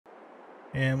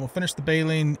And we'll finish the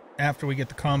baling after we get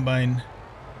the combine.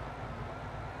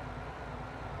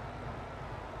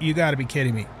 You gotta be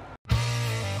kidding me.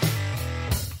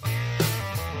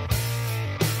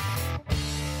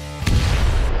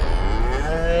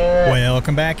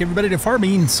 Welcome back, everybody, to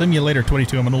Farming Simulator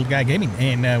 22. I'm an old guy gaming,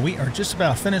 and we are just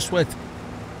about finished with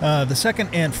the second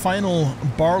and final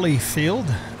barley field.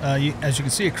 As you can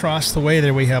see across the way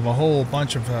there, we have a whole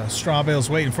bunch of straw bales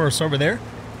waiting for us over there.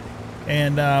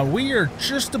 And we are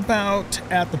just about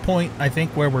at the point, I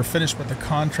think, where we're finished with the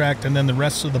contract, and then the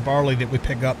rest of the barley that we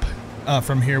pick up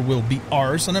from here will be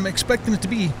ours. And I'm expecting it to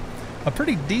be a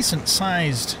pretty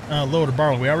decent-sized load of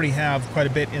barley. We already have quite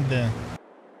a bit in the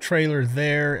trailer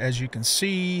there, as you can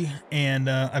see, and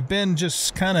I've been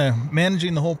just kind of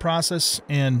managing the whole process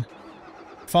and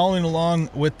following along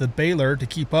with the baler to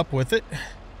keep up with it.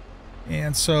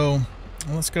 And so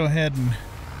let's go ahead and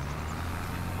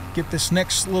get this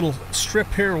next little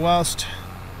strip here whilst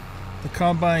the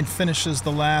combine finishes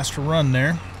the last run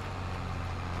there.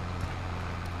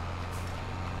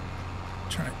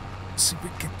 Try to see if we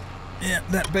can... Yeah,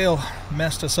 that bale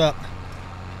messed us up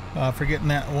for getting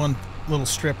that one little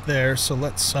strip there, so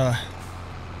let's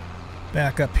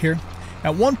back up here.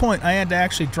 At one point I had to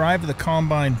actually drive the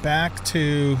combine back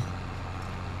to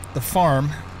the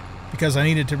farm because I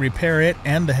needed to repair it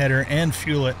and the header and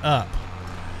fuel it up.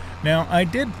 Now, I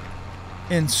did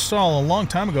install a long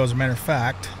time ago, as a matter of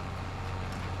fact,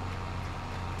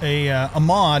 a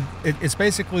mod. It's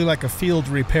basically like a field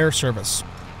repair service,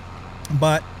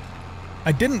 but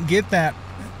I didn't get that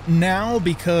now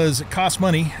because it costs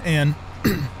money, and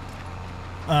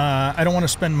I don't want to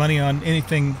spend money on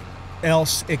anything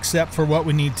else except for what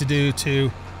we need to do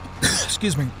to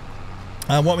excuse me,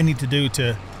 what we need to do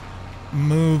to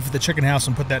move the chicken house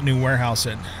and put that new warehouse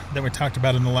in that we talked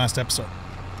about in the last episode.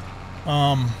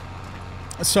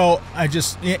 So I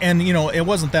just, and you know, it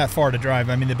wasn't that far to drive.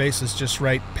 I mean, the base is just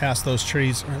right past those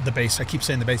trees, or the base, I keep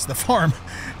saying the base, the farm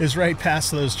is right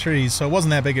past those trees, so it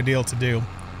wasn't that big a deal to do.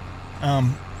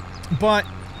 But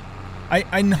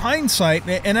in hindsight,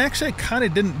 and actually I kind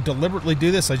of didn't deliberately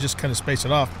do this, I just kind of spaced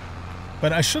it off,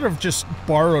 but I should have just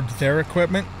borrowed their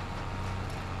equipment,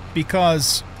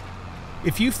 because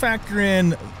if you factor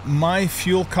in my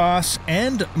fuel costs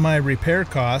and my repair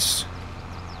costs,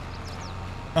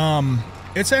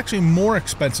 it's actually more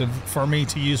expensive for me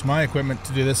to use my equipment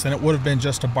to do this than it would have been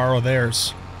just to borrow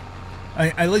theirs.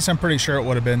 At least I'm pretty sure it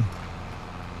would have been.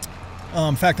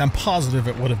 In fact, I'm positive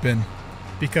it would have been.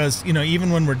 Because, you know,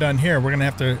 even when we're done here, we're going to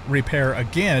have to repair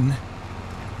again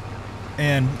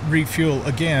and refuel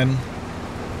again.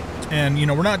 And, you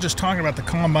know, we're not just talking about the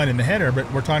combine and the header, but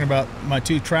we're talking about my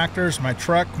two tractors, my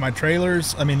truck, my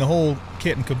trailers, I mean, the whole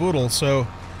kit and caboodle. So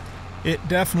it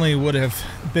definitely would have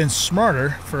been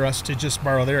smarter for us to just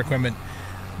borrow their equipment.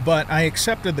 But I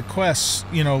accepted the quest,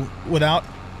 you know, without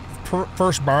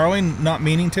first borrowing, not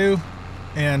meaning to.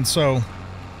 And so,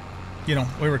 you know,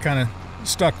 we were kind of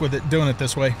stuck with it, doing it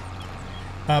this way.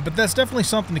 But that's definitely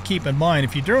something to keep in mind.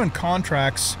 If you're doing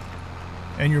contracts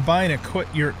and you're buying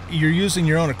you're using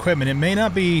your own equipment, it may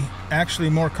not be actually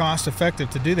more cost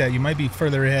effective to do that. You might be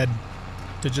further ahead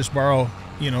to just borrow,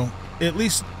 you know, at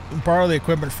least borrow the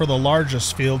equipment for the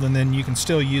largest field, and then you can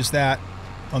still use that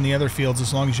on the other fields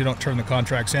as long as you don't turn the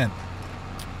contracts in.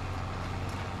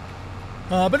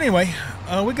 But anyway,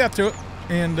 we got through it,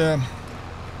 and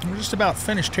we're just about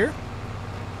finished here.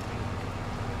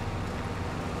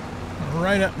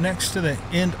 Right up next to the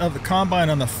end of the combine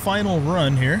on the final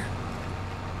run here.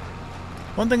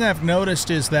 One thing I've noticed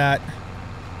is that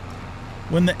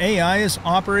when the AI is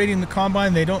operating the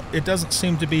combine, it doesn't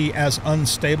seem to be as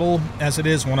unstable as it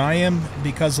is when I am,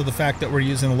 because of the fact that we're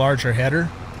using a larger header.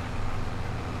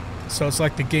 So it's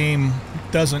like the game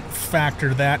doesn't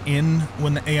factor that in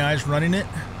when the AI is running it.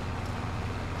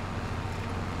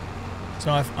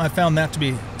 So I found that to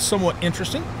be somewhat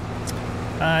interesting.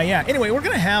 Yeah, anyway, we're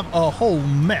going to have a whole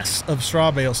mess of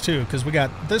straw bales too, because we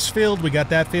got this field, we got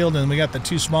that field, and we got the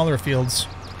two smaller fields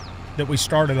that we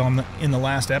started on in the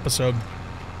last episode.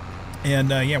 And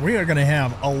yeah, we are going to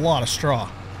have a lot of straw.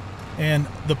 And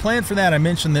the plan for that, I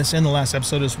mentioned this in the last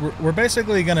episode, is we're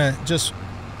basically going to just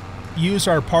use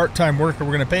our part-time worker.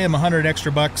 We're going to pay him 100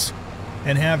 extra bucks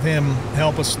and have him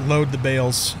help us load the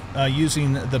bales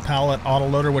using the pallet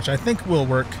autoloader, which I think will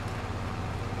work.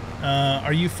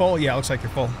 Are you full? Yeah, looks like you're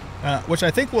full. Which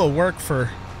I think will work for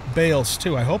bales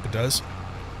too. I hope it does.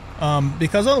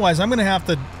 Because otherwise I'm going to have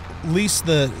to lease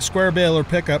the square baler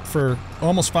pickup for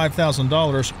almost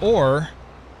 $5,000, or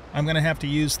I'm going to have to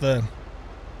use the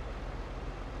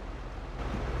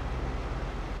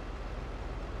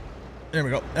There we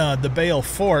go. The bale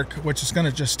fork, which is going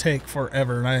to just take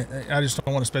forever, and I just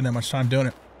don't want to spend that much time doing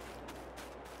it.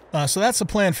 So that's the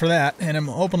plan for that, and I'm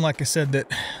hoping, like I said,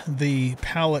 that the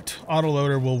pallet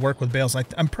autoloader will work with bales.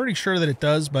 I'm pretty sure that it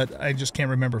does, but I just can't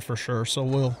remember for sure, so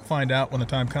we'll find out when the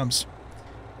time comes.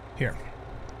 Here.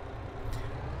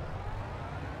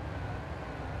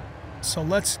 So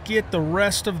let's get the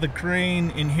rest of the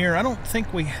grain in here. I don't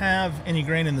think we have any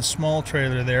grain in the small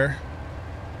trailer there.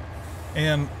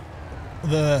 And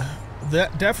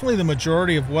definitely the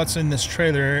majority of what's in this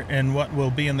trailer and what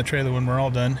will be in the trailer when we're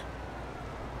all done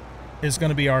is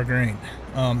going to be our grain.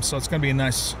 So it's going to be a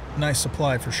nice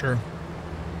supply for sure.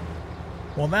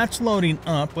 While that's loading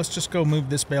up, let's just go move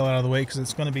this bale out of the way because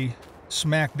it's going to be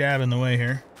smack dab in the way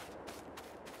here.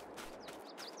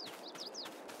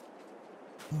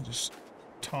 We'll just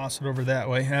toss it over that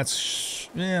way. That's,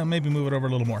 yeah, maybe move it over a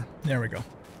little more. There we go.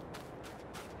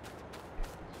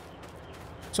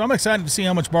 So I'm excited to see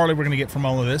how much barley we're going to get from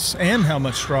all of this and how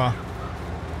much straw.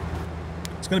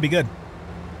 It's going to be good.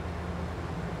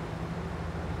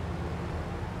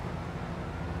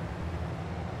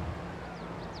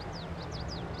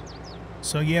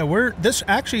 So yeah,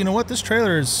 actually, you know what? This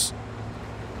trailer is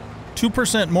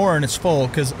 2% more and it's full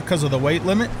because of the weight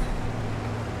limit.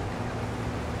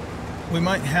 We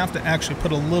might have to actually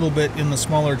put a little bit in the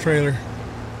smaller trailer.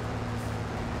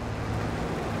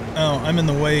 Oh, I'm in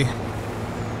the way.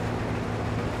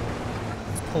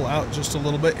 Let's pull out just a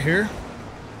little bit here.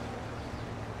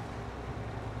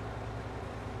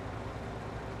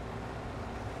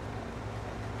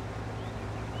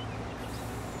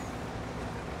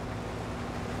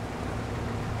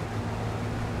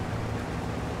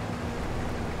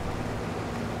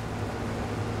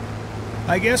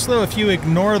 I guess, though, if you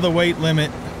ignore the weight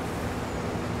limit,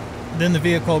 then the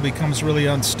vehicle becomes really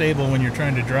unstable when you're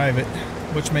trying to drive it,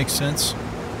 which makes sense.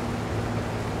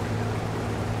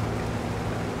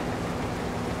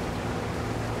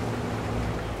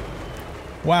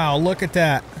 Wow, look at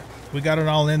that. We got it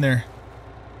all in there.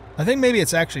 I think maybe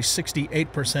it's actually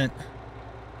 68%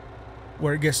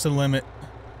 where it gets to the limit.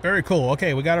 Very cool.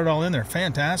 Okay, we got it all in there.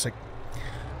 Fantastic.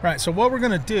 Right, so what we're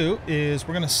going to do is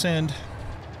we're going to send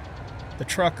the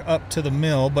truck up to the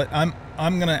mill, but I'm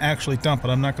going to actually dump it.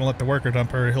 I'm not going to let the worker dump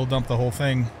her. He'll dump the whole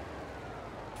thing.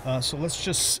 So let's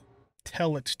just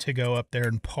tell it to go up there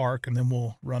and park, and then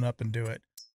we'll run up and do it.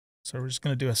 So we're just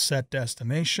going to do a set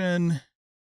destination,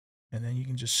 and then you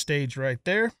can just stage right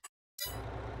there.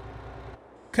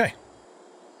 Okay.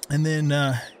 And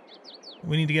then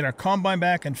we need to get our combine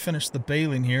back and finish the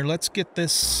baling here. Let's get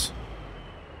this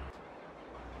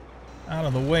out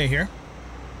of the way here.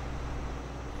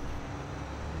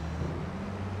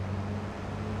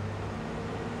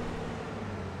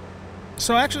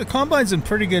 So actually, the combine's in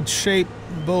pretty good shape,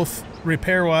 both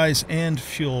repair-wise and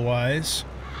fuel-wise.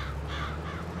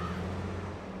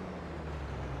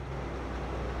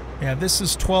 Yeah, this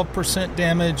is 12%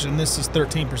 damage, and this is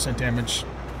 13% damage.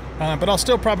 But I'll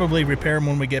still probably repair them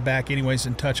when we get back anyways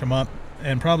and touch them up,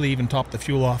 and probably even top the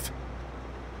fuel off.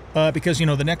 Because, you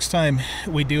know, the next time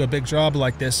we do a big job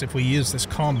like this, if we use this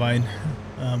combine,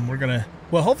 we're going to...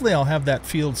 Well, hopefully I'll have that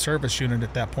field service unit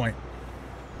at that point.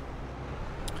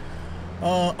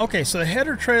 Okay, so the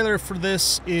header trailer for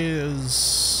this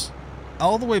is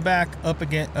all the way back up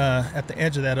again at the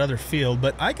edge of that other field,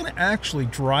 but I can actually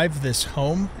drive this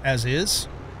home as is.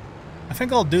 I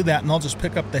think I'll do that, and I'll just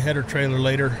pick up the header trailer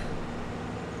later.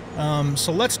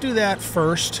 So let's do that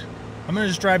first. I'm going to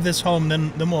just drive this home,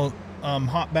 then we'll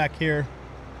hop back here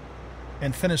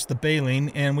and finish the baling,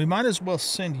 and we might as well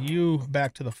send you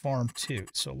back to the farm too.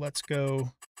 So let's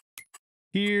go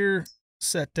here,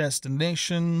 set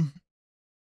destination.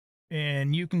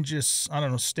 And you can just, I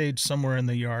don't know, stage somewhere in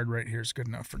the yard right here is good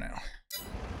enough for now.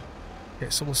 Okay,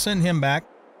 so we'll send him back.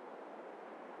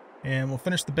 And we'll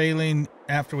finish the baling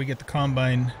after we get the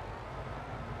combine.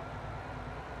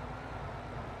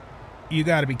 You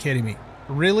gotta be kidding me.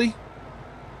 Really?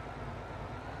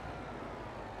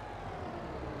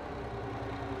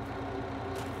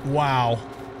 Wow.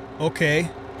 Okay.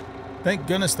 Thank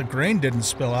goodness the grain didn't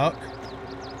spill out.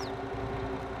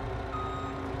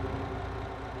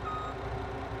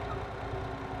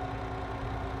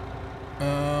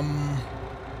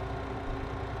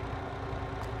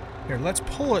 Here, let's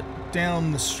pull it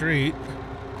down the street.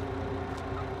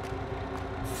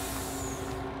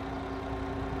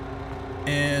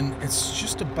 And it's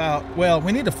just about, well,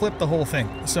 we need to flip the whole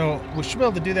thing. So we should be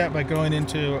able to do that by going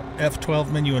into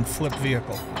F12 menu and flip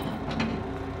vehicle.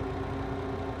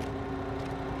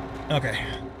 Okay.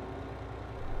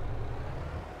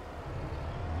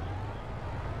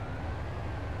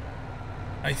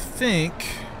 I think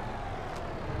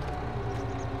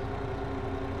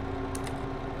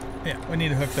Yeah, we need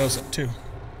to hook those up too.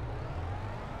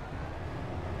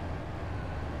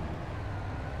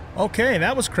 Okay,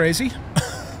 that was crazy.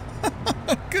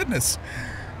 Goodness.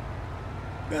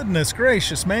 Goodness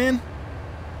gracious, man.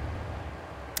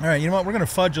 All right, you know what? We're going to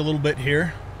fudge a little bit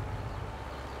here.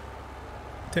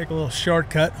 Take a little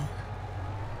shortcut.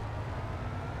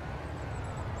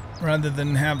 Rather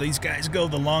than have these guys go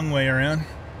the long way around.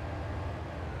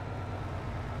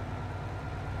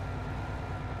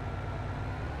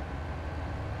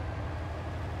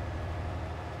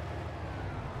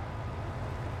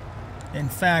 In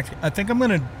fact, I think I'm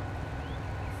going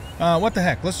to... what the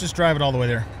heck? Let's just drive it all the way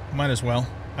there. Might as well.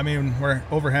 I mean, we're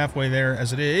over halfway there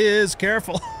as it is.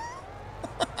 Careful.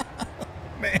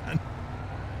 Man.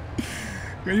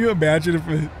 Can you imagine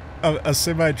if a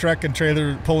semi-truck and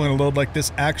trailer pulling a load like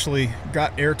this actually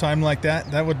got airtime like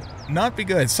that? That would not be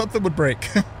good. Something would break.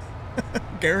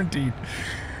 Guaranteed.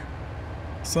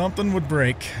 Something would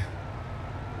break.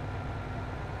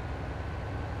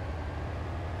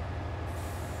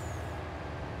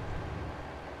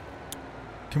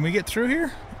 Can we get through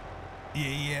here?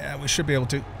 Yeah, we should be able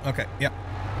to. Okay, yep.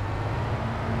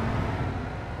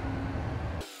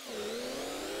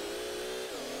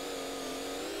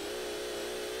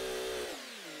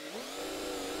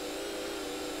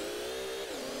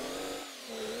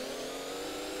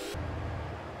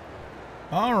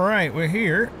 All right, we're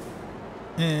here.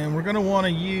 And we're going to want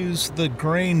to use the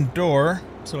grain door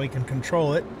so we can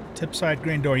control it. Tip side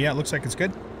grain door. Yeah, it looks like it's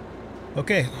good.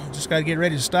 Okay, just got to get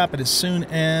ready to stop it as soon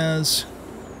as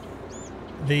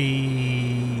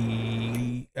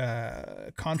the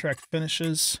contract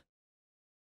finishes.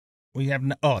 We have,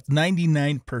 oh, it's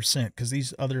 99% because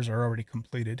these others are already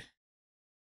completed.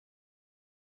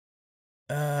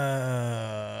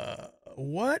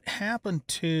 What happened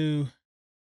to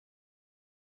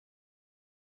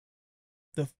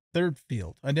the third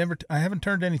field? I haven't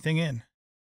turned anything in.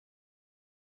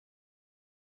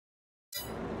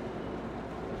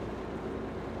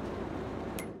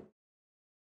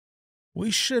 We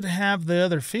should have the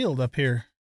other field up here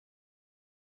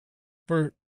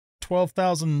for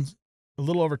 $12,000, a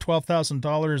little over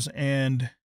 $12,000, and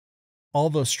all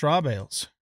those straw bales.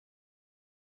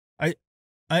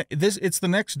 It's the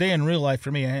next day in real life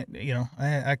for me.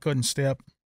 I couldn't stay up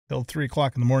till 3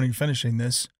 o'clock in the morning finishing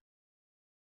this.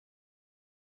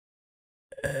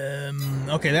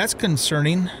 Okay, that's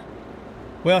concerning.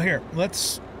 Well, here,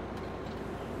 let's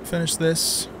finish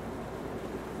this.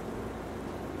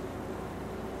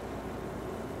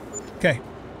 Okay.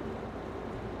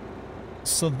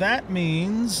 So that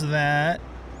means that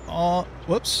all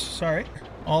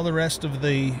the rest of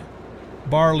the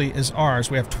barley is ours.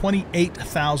 We have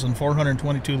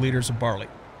 28,422 liters of barley.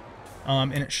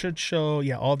 And it should show,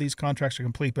 yeah, all these contracts are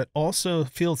complete, but also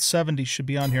field 70 should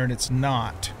be on here, and it's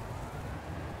not.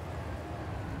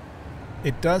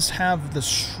 It does have the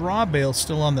straw bale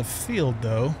still on the field,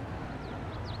 though.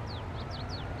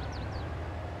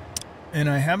 And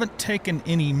I haven't taken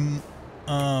any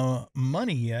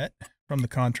money yet from the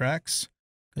contracts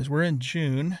because we're in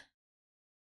June.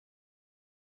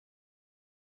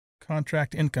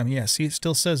 Contract income. Yeah, see, it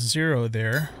still says 0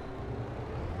 there.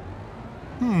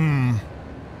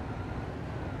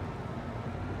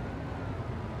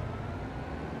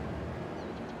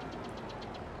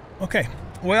 Okay,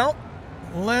 well,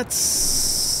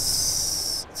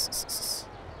 let's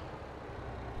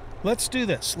do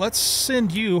this. Let's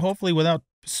send you, hopefully without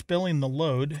spilling the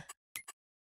load,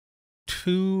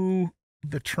 to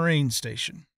the train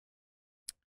station.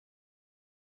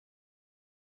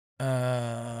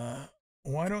 Why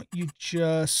don't you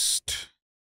just...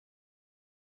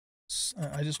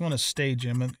 I just want to stage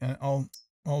him, and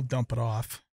I'll dump it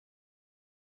off.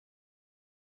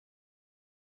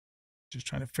 Just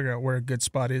trying to figure out where a good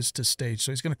spot is to stage.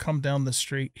 So he's going to come down the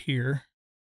street here.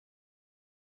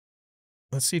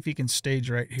 Let's see if he can stage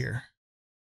right here.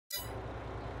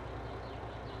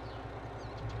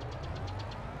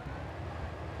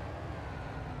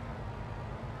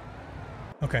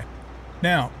 Okay.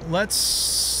 Now,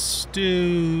 let's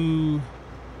do...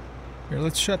 Here,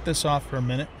 let's shut this off for a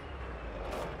minute.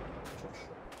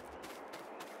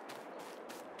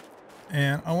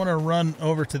 And I want to run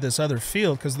over to this other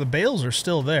field because the bales are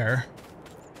still there.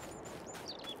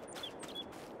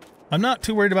 I'm not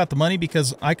too worried about the money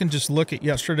because I can just look at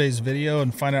yesterday's video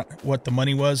and find out what the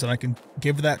money was, and I can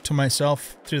give that to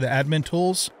myself through the admin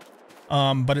tools.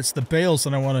 But it's the bales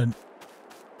that I want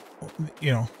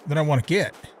to, that I want to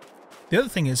get. The other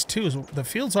thing is, too, is the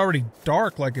field's already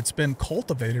dark, like it's been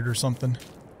cultivated or something.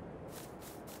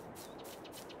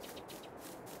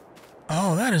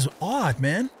 Oh, that is odd,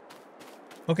 man.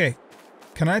 Okay,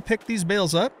 can I pick these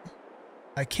bales up?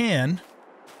 I can.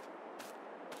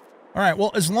 All right,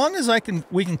 well, as long as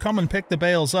we can come and pick the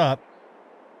bales up,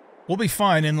 we'll be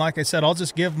fine. And like I said, I'll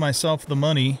just give myself the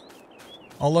money.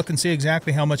 I'll look and see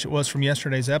exactly how much it was from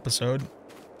yesterday's episode.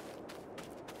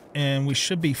 And we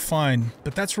should be fine.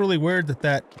 But that's really weird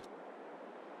that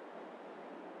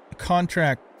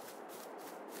contract,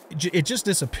 it just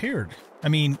disappeared. I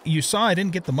mean, you saw I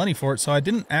didn't get the money for it, so I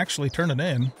didn't actually turn it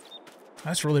in.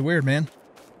 That's really weird, man.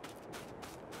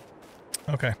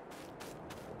 Okay.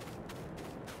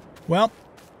 Well,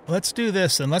 let's do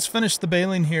this then. Let's finish the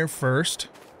baling here first.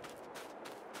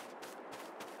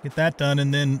 Get that done,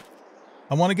 and then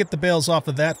I want to get the bales off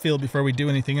of that field before we do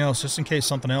anything else, just in case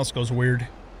something else goes weird.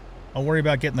 I'll worry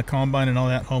about getting the combine and all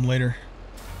that home later.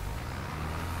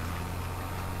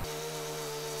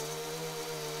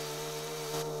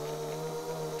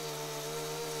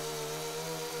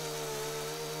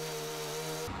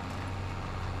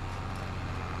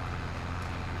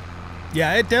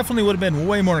 Yeah, it definitely would have been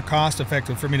way more cost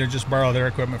effective for me to just borrow their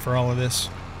equipment for all of this.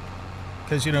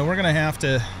 Because, you know, we're going to have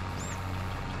to...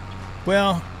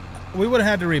 Well, we would have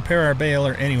had to repair our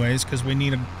baler anyways, because we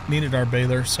needed our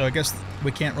baler, so I guess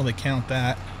we can't really count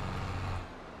that.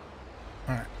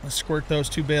 Alright, let's squirt those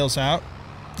 2 bales out.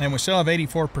 And we still have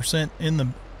 84%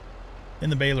 in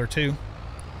the baler too.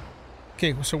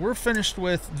 Okay, so we're finished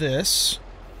with this.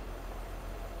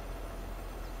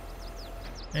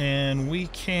 And we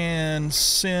can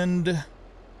send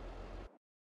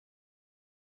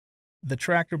the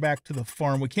tractor back to the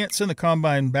farm. We can't send the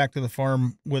combine back to the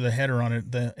farm with a header on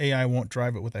it. The AI won't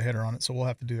drive it with a header on it, so we'll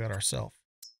have to do that ourselves.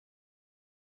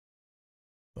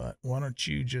 But why don't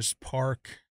you just park...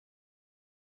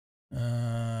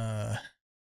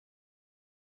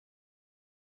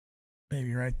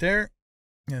 maybe right there.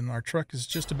 And our truck is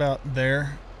just about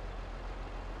there.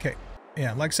 Okay.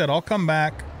 Yeah, like I said, I'll come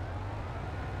back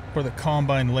for the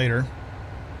combine later.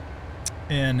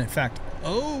 And in fact,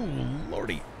 oh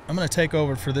lordy, I'm going to take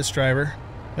over for this driver.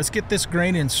 Let's get this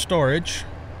grain in storage.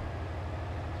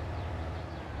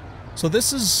 So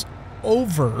this is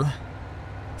over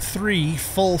 3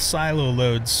 full silo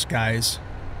loads, guys,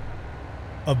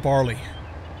 of barley.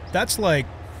 That's like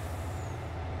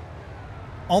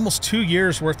almost 2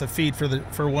 years worth of feed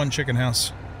for one chicken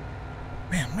house.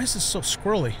 Man, why is this so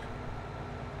squirrely?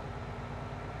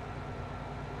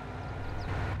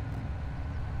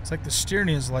 It's like the steering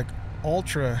is like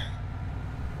ultra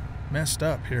messed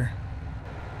up here.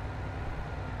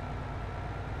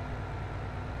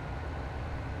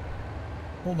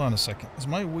 Hold on a second. Is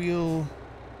my wheel...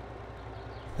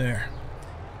 There.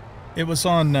 It was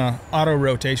on auto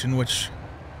rotation, which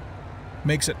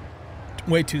makes it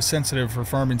way too sensitive for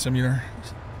Farming Simulator.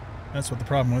 That's what the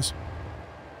problem was.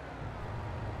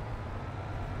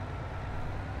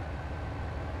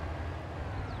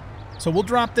 So we'll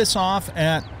drop this off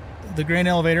at the grain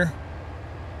elevator.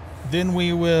 Then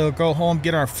we will go home,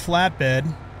 get our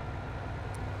flatbed,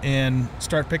 and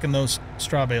start picking those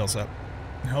straw bales up.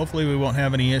 And hopefully we won't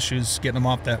have any issues getting them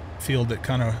off that field that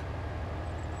kind of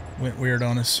went weird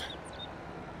on us.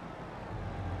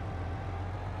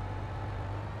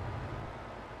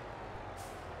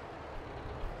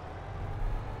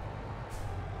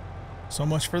 So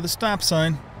much for the stop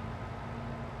sign.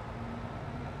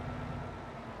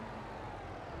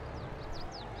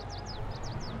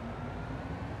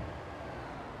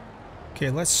 Okay,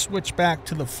 let's switch back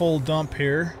to the full dump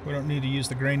here. We don't need to use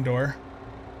the grain door.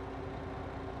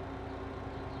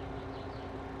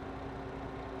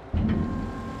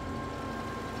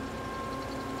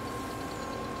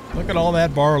 Look at all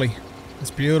that barley. It's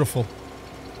beautiful.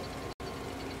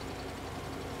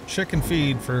 Chicken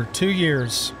feed for 2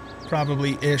 years,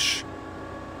 probably-ish.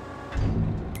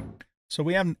 So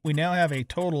we now have a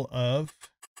total of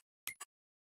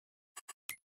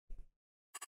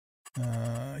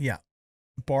yeah,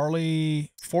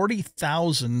 barley,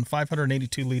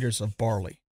 40,582 liters of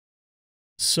barley.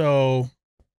 So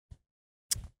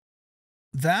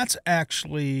that's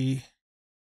actually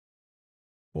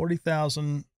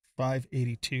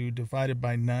 40,582 divided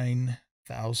by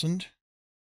 9,000.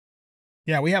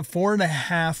 Yeah, we have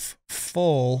 4.5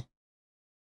 full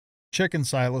chicken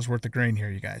silos worth of grain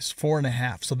here, you guys.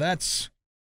 4.5. So that's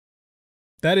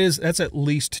at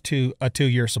least a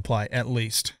 2-year supply, at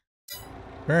least.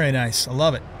 Very nice. I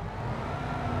love it.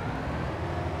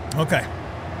 Okay.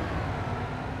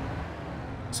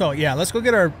 So yeah, let's go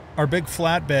get our big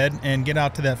flatbed and get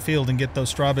out to that field and get those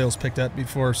straw bales picked up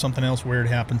before something else weird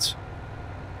happens.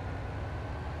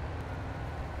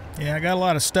 Yeah, I got a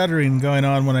lot of stuttering going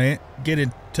on when I get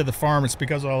into the farm. It's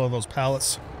because of all of those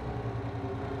pallets.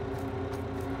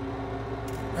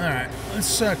 Alright,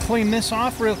 Let's clean this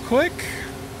off real quick.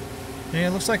 Yeah,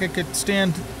 it looks like it could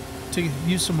stand to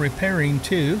use some repairing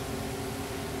too.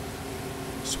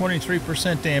 It's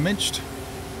 23% damaged.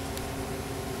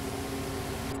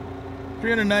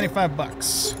 395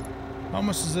 bucks. How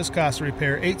much does this cost to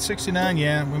repair? 869.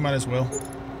 Yeah, we might as well.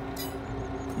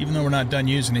 Even though we're not done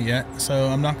using it yet, so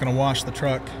I'm not going to wash the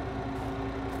truck.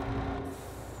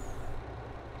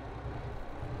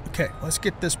 Okay, let's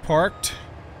get this parked.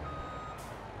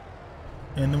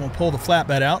 And then we'll pull the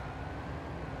flatbed out.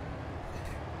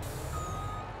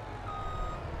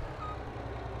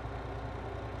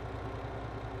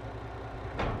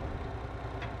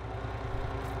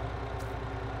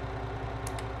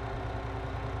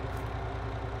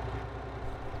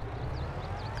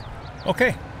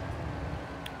 Okay.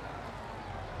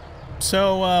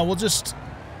 So we'll just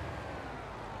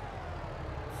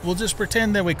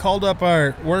pretend that we called up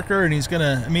our worker and he's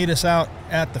gonna meet us out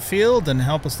at the field and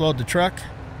help us load the truck.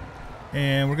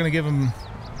 And we're gonna give him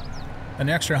an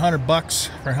extra $100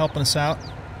 for helping us out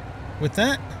with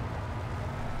that.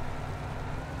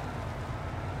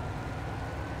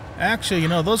 Actually, you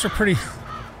know, those are pretty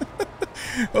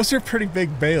those are pretty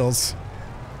big bales.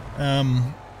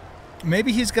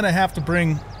 Maybe he's gonna have to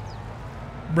bring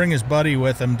his buddy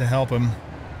with him to help him.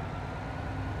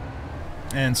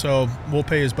 And so we'll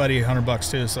pay his buddy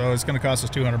 $100 too, so it's gonna cost us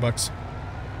 $200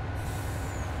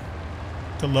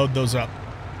 to load those up.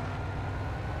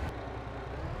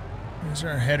 Here's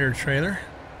our header trailer.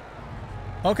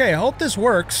 Okay, I hope this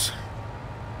works.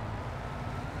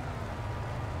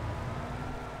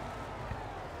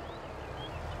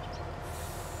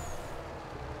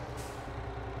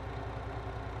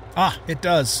 Ah, it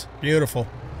does. Beautiful.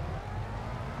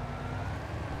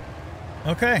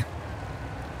 Okay.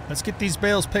 Let's get these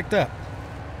bales picked up.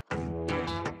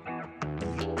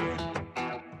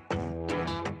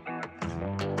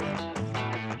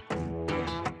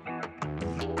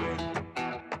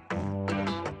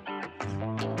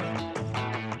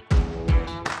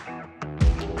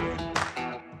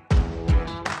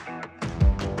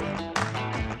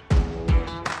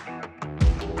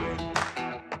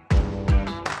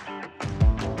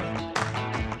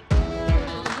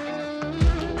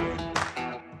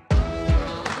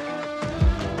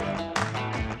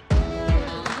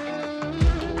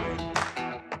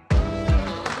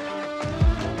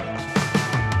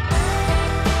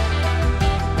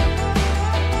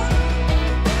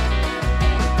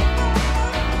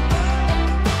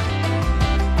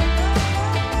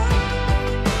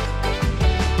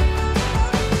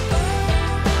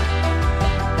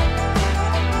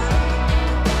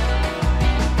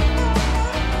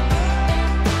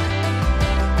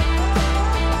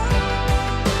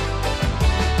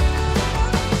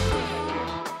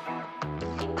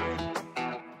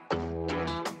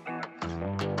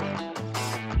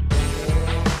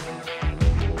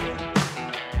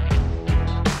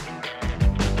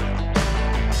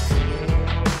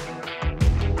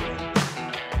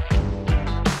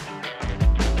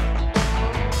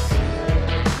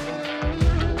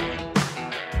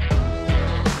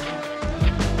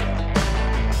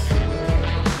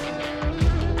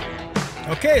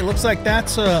 Okay, looks like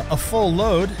that's a full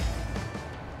load.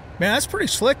 Man, that's pretty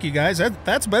slick, you guys.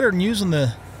 That's better than using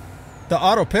the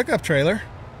auto pickup trailer.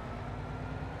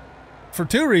 For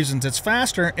two reasons. It's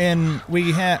faster, and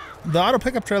the auto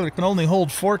pickup trailer can only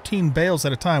hold 14 bales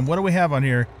at a time. What do we have on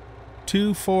here?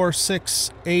 2, 4,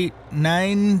 6, 8,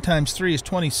 9 times 3 is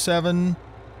 27.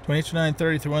 28, 29,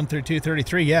 30, 31, 32,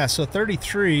 33. Yeah, so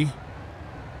 33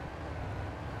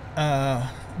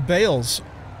 bales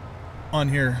on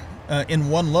here. In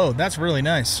one load. That's really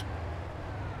nice.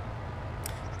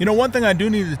 You know, one thing I do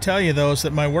need to tell you, though, is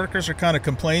that my workers are kind of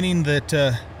complaining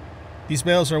that these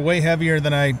bales are way heavier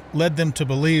than I led them to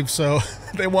believe, so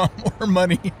they want more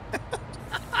money.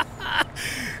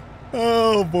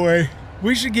 Oh, boy.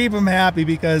 We should keep them happy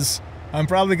because I'm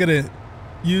probably going to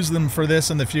use them for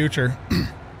this in the future.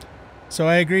 So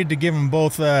I agreed to give them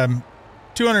both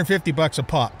 $250 a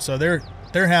pop, so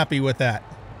they're happy with that.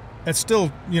 That's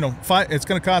still, you know, it's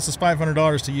going to cost us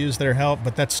 $500 to use their help,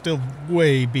 but that still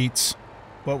way beats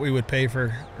what we would pay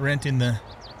for renting the,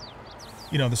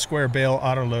 you know, the square bale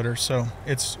auto loader. So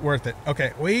it's worth it.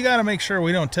 Okay, we got to make sure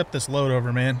we don't tip this load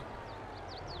over, man.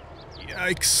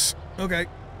 Yikes. Okay.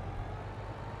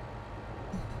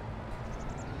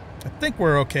 I think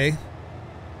we're okay,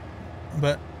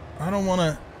 but I don't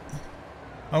want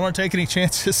to take any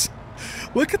chances.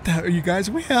 Look at that, you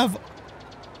guys. We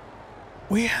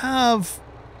have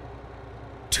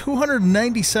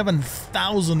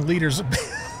 297,000 liters of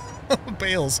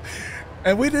bales,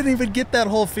 and we didn't even get that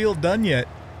whole field done yet.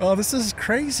 Oh, this is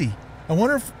crazy. I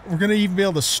wonder if we're going to even be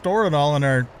able to store it all in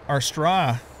our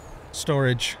straw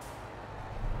storage.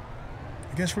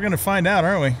 I guess we're going to find out,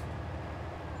 aren't we?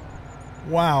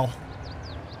 Wow.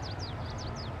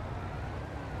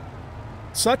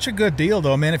 Such a good deal,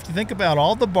 though, man. If you think about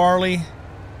all the barley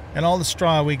and all the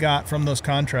straw we got from those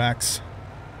contracts,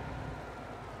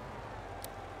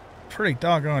 pretty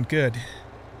doggone good.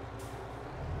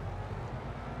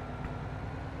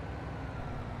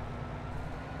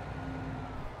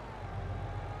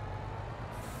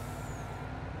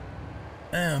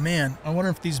 Oh, man. I wonder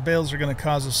if these bales are going to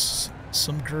cause us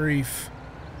some grief.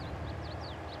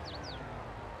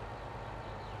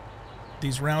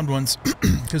 These round ones,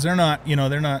 because they're not, you know,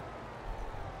 they're not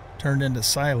turned into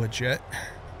silage yet.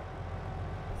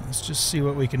 Let's just see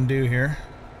what we can do here.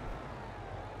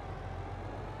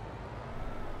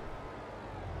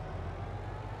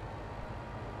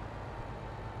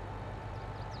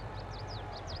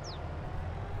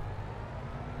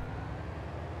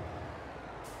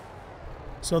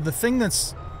 So the thing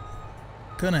that's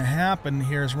going to happen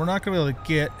here is we're not going to be able to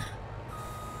get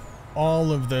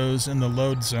all of those in the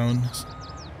load zone.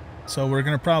 So we're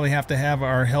going to probably have to have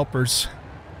our helpers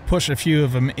push a few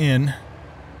of them in.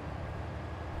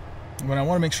 But I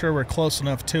want to make sure we're close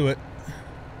enough to it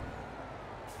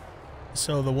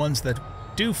so the ones that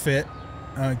do fit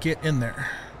get in there.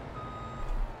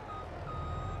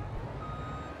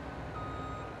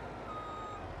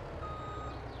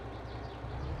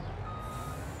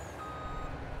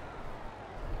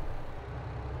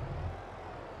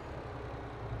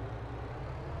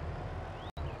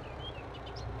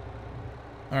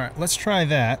 Alright, let's try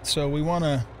that. So we want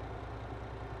to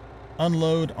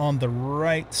unload on the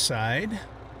right side.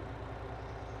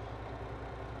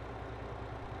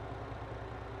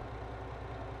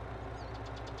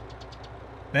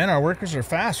 Man, our workers are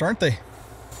fast, aren't they?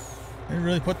 They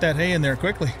really put that hay in there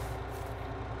quickly.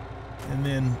 And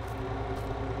then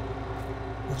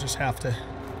we'll just have to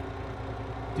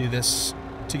do this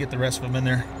to get the rest of them in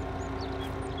there.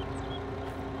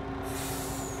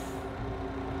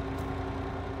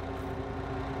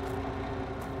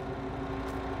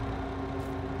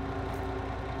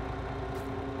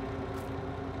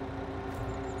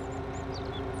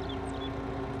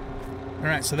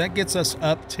 Alright, so that gets us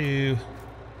up to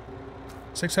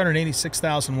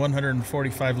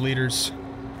 686,145 liters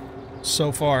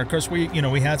so far. Of course, we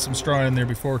had some straw in there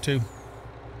before too.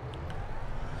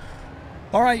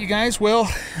 Alright, you guys,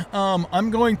 well, I'm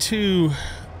going to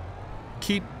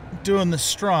keep doing the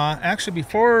straw. Actually,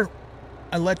 before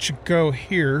I let you go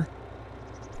here,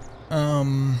 let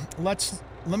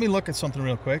me look at something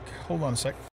real quick. Hold on a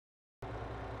sec.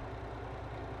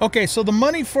 Okay, so the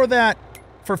money for that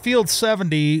for field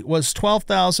 70 was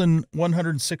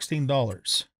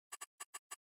 $12,116.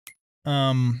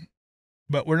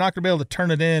 But we're not going to be able to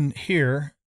turn it in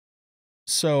here.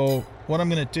 So what I'm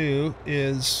going to do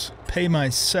is pay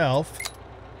myself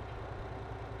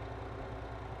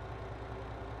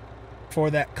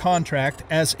for that contract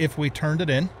as if we turned it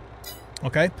in.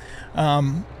 Okay.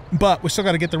 But we still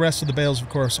got to get the rest of the bales, of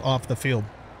course, off the field.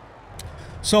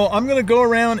 So I'm going to go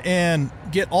around and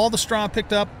get all the straw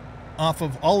picked up off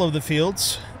of all of the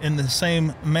fields in the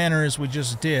same manner as we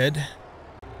just did.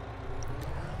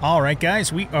 Alright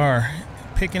guys, we are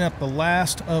picking up the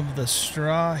last of the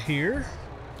straw here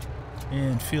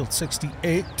in field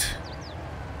 68.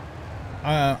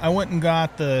 I went and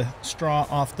got the straw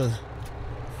off the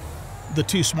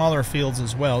two smaller fields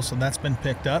as well, so that's been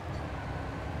picked up.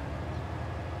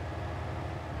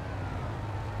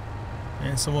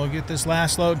 And so we'll get this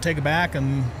last load, take it back,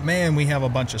 and man, we have a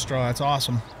bunch of straw. It's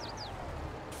awesome.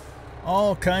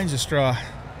 All kinds of straw.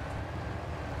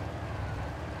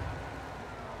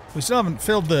 We still haven't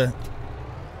filled the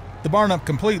barn up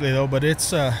completely though, but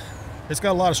it's got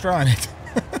a lot of straw in it.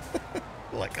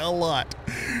 Like a lot.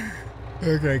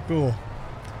 Okay, cool.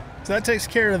 So that takes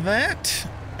care of that.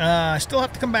 I still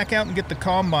have to come back out and get the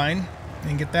combine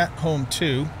and get that home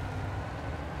too.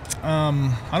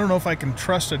 I don't know if I can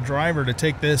trust a driver to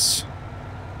take this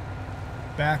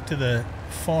back to the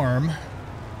farm.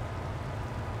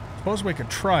 Suppose we could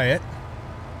try it.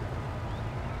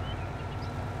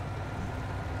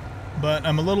 But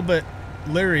I'm a little bit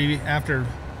leery after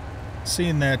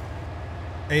seeing that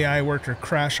AI worker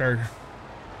crash our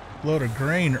load of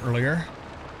grain earlier.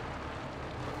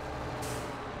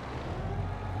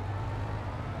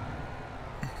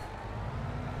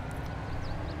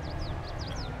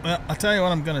 Well, I'll tell you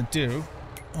what I'm going to do.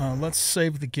 Let's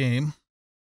save the game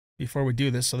before we do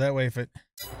this, so that way if it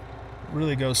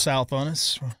really goes south on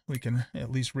us, we can at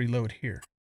least reload here.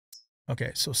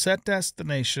 Okay, so set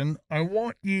destination. I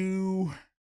want you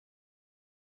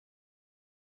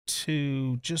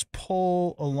to just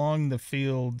pull along the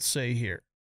field, say here,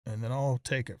 and then I'll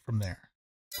take it from there.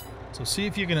 So see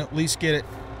if you can at least get it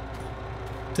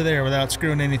to there without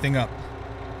screwing anything up.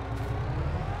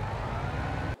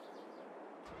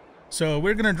 So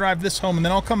we're going to drive this home, and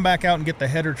then I'll come back out and get the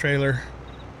header trailer,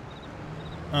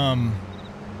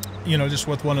 you know, just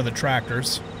with one of the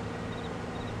tractors.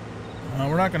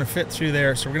 We're not going to fit through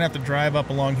there, so we're going to have to drive up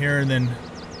along here and then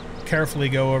carefully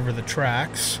go over the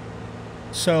tracks.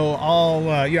 So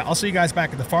I'll see you guys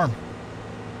back at the farm.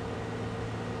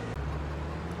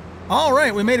 All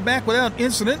right, we made it back without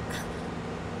incident.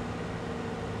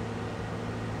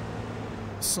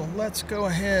 So let's go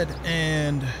ahead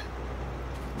and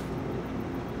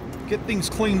get things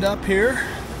cleaned up here.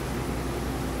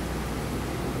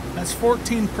 That's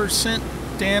 14%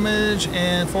 damage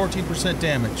and 14%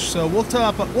 damage. So we'll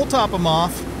top them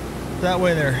off. That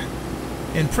way they're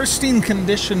in pristine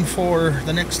condition for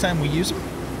the next time we use them.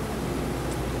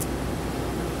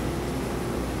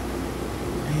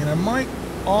 And I might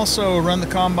also run the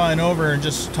combine over and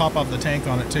just top off the tank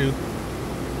on it too.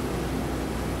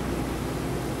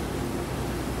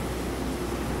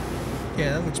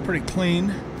 Yeah, that looks pretty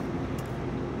clean.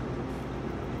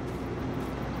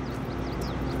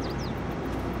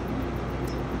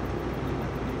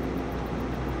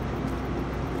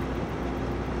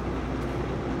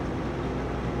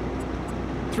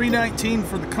 $319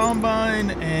 for the combine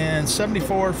and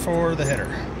 $74 for the header.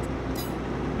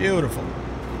 Beautiful.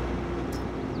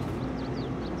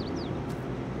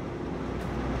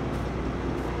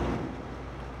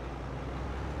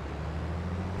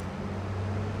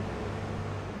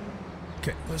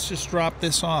 Okay, let's just drop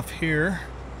this off here.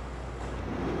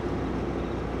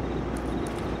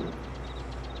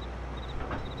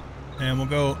 And we'll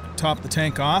go top the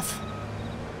tank off.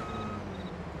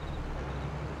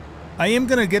 I am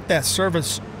going to get that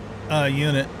service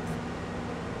unit,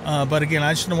 but again,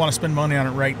 I just don't want to spend money on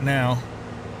it right now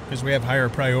because we have higher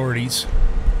priorities.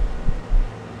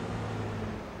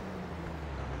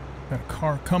 Got a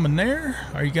car coming there.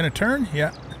 Are you going to turn?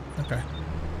 Yeah. Okay.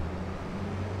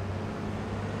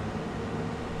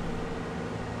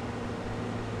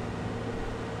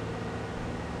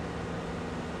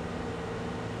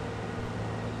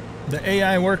 The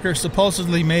AI worker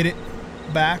supposedly made it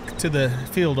back to the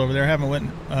field over there. I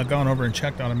haven't gone over and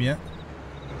checked on them yet.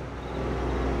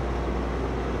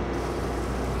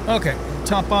 Okay,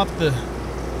 top off the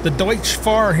Deutsch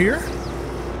Fahr here.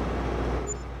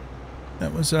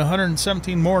 That was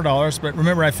 $117 more, but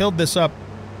remember I filled this up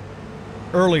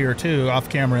earlier too, off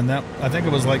camera, and that I think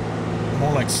it was like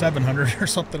more like $700 or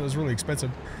something. It was really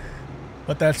expensive,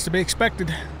 but that's to be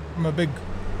expected from a big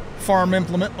farm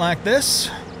implement like this.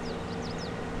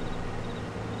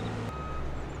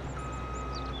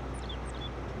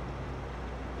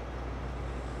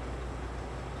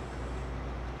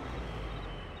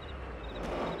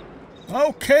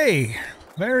 Okay,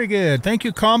 very good. Thank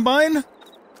you, Combine.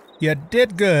 You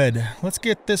did good. Let's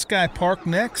get this guy parked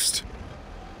next.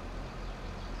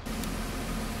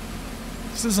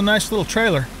 This is a nice little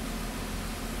trailer.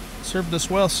 Served us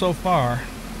well so far.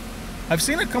 I've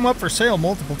seen it come up for sale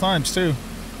multiple times, too.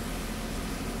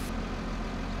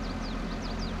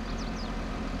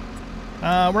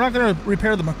 We're not going to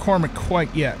repair the McCormick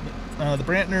quite yet. The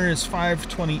Brantner is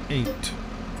 $528.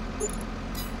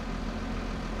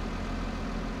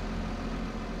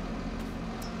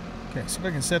 Okay, see if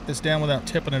I can set this down without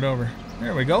tipping it over.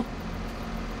 There we go.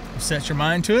 Set your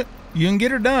mind to it. You can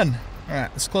get her done. All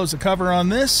right, let's close the cover on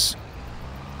this.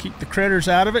 Keep the critters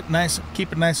out of it.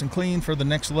 Keep it nice and clean for the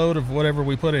next load of whatever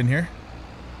we put in here.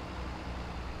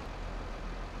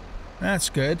 That's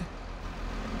good.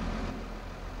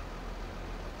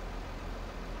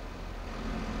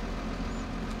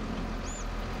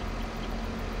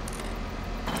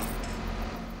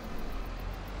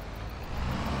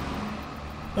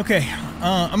 Okay,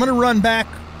 I'm going to run back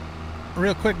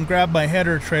real quick and grab my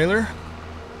header trailer.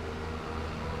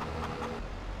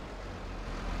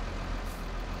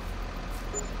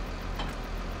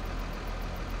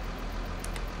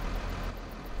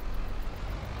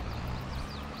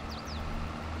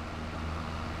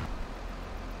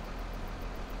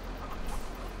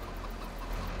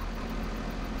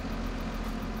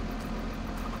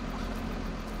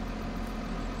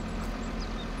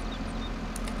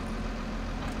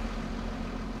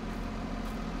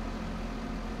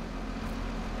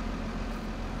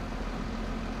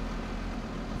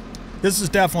 This is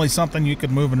definitely something you could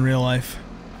move in real life,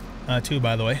 too,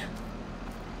 by the way.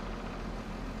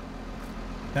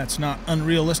 That's not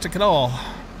unrealistic at all.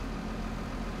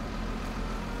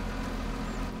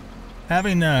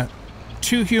 Having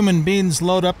 2 human beings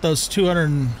load up those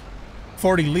 200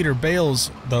 40-liter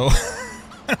bales, though.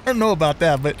 I don't know about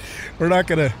that, but we're not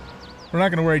gonna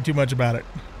worry too much about it.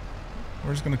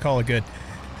 We're just gonna call it good.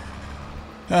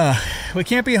 We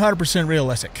can't be 100%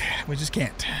 realistic. We just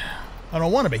can't. I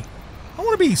don't want to be. I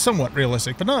want to be somewhat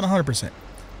realistic, but not 100%.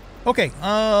 Okay,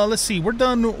 let's see. We're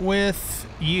done with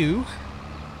you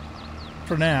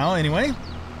for now, anyway.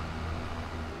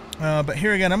 But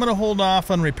here again, I'm going to hold off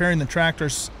on repairing the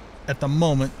tractors at the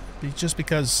moment, just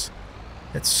because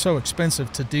it's so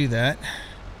expensive to do that.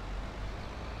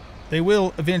 They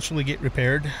will eventually get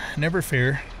repaired, never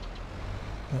fear.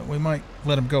 But we might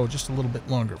let them go just a little bit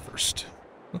longer first.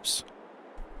 Oops.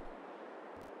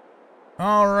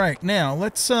 All right, now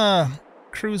let's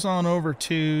cruise on over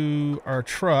to our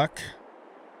truck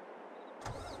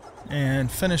and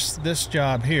finish this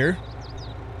job here.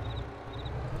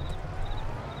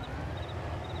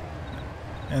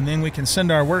 And then we can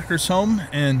send our workers home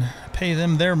and pay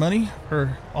them their money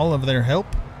for all of their help.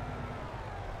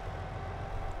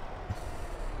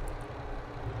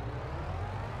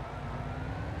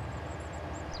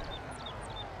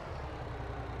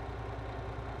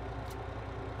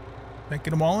 Get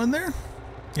them all in there?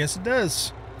 Yes, it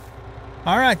does.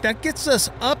 All right, that gets us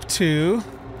up to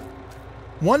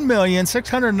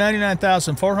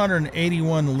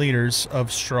 1,699,481 liters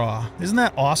of straw. Isn't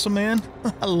that awesome, man?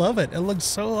 I love it. It looks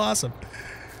so awesome.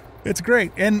 It's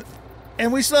great. And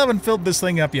we still haven't filled this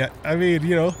thing up yet. I mean,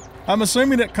 you know, I'm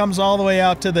assuming it comes all the way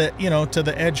out to the, you know, to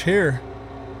the edge here.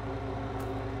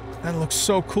 That looks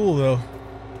so cool, though.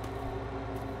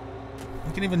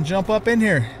 You can even jump up in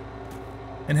here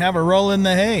and have a roll in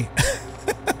the hay.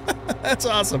 That's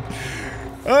awesome.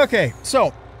 Okay,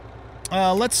 so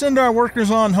let's send our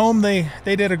workers on home. They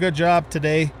did a good job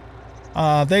today.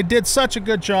 They did such a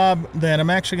good job that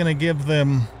I'm actually going to give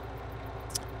them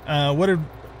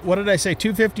what did I say,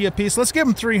 $250 a piece? Let's give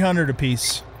them $300 a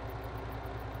piece.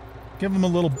 Give them a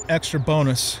little extra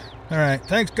bonus. All right,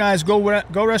 thanks guys. Go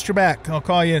rest your back. I'll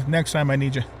call you next time I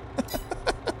need you.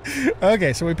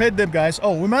 Okay, so we paid them guys.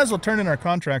 Oh, we might as well turn in our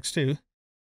contracts too.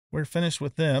 We're finished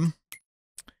with them.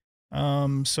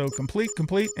 So complete,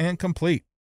 and complete.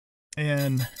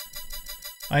 And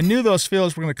I knew those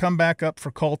fields were going to come back up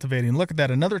for cultivating. Look at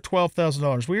that, another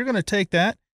 $12,000. We're going to take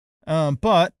that,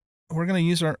 but we're going to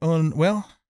use our own, well,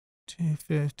 no,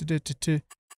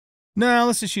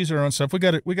 let's just use our own stuff. We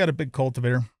got a big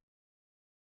cultivator.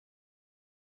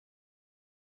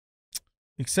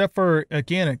 Except for,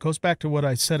 again, it goes back to what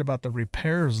I said about the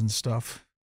repairs and stuff.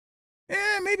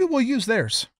 Maybe we'll use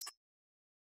theirs.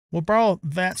 We'll borrow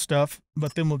that stuff,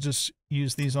 but then we'll just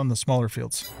use these on the smaller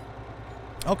fields.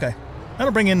 Okay.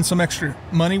 That'll bring in some extra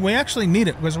money. We actually need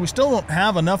it because we still don't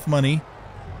have enough money.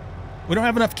 We don't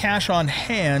have enough cash on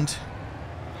hand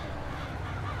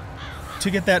to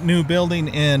get that new building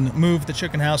and move the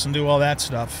chicken house and do all that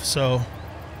stuff. So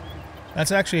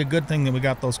that's actually a good thing that we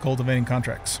got those cultivating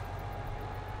contracts.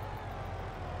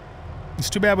 It's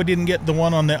too bad we didn't get the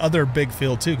one on the other big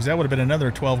field too, because that would have been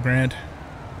another 12 grand.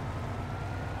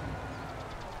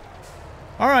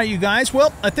 All right, you guys.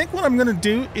 Well, I think what I'm going to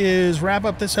do is wrap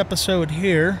up this episode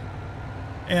here.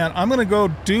 And I'm going to go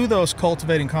do those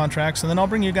cultivating contracts, and then I'll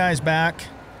bring you guys back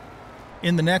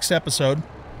in the next episode.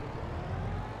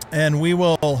 And we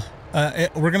will,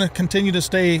 we're going to continue to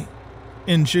stay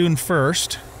in June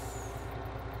 1st.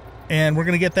 And we're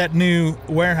going to get that new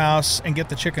warehouse and get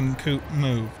the chicken coop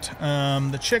moved.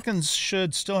 The chickens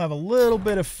should still have a little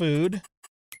bit of food.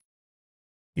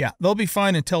 Yeah, they'll be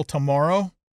fine until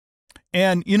tomorrow.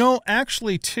 And, you know,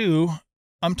 actually, too,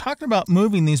 I'm talking about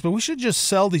moving these, but we should just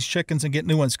sell these chickens and get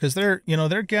new ones because they're, you know,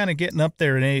 they're kind of getting up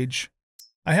there in age.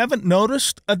 I haven't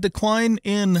noticed a decline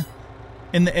in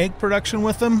the egg production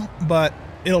with them, but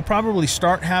it'll probably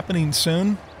start happening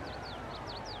soon.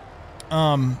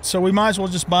 So we might as well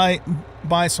just buy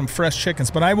some fresh chickens,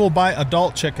 but I will buy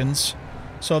adult chickens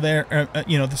so they're,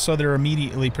 you know, so they're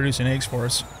immediately producing eggs for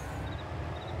us.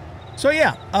 So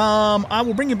yeah, I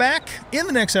will bring you back in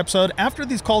the next episode after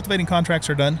these cultivating contracts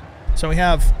are done. So we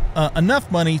have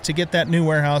enough money to get that new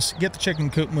warehouse, get the chicken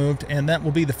coop moved, and that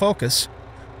will be the focus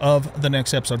of the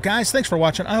next episode. Guys, thanks for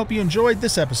watching. I hope you enjoyed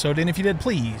this episode, and if you did,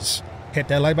 please hit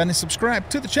that like button and subscribe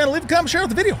to the channel. Leave a comment, share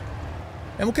the video,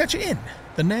 and we'll catch you in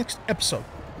the next episode.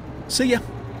 See ya.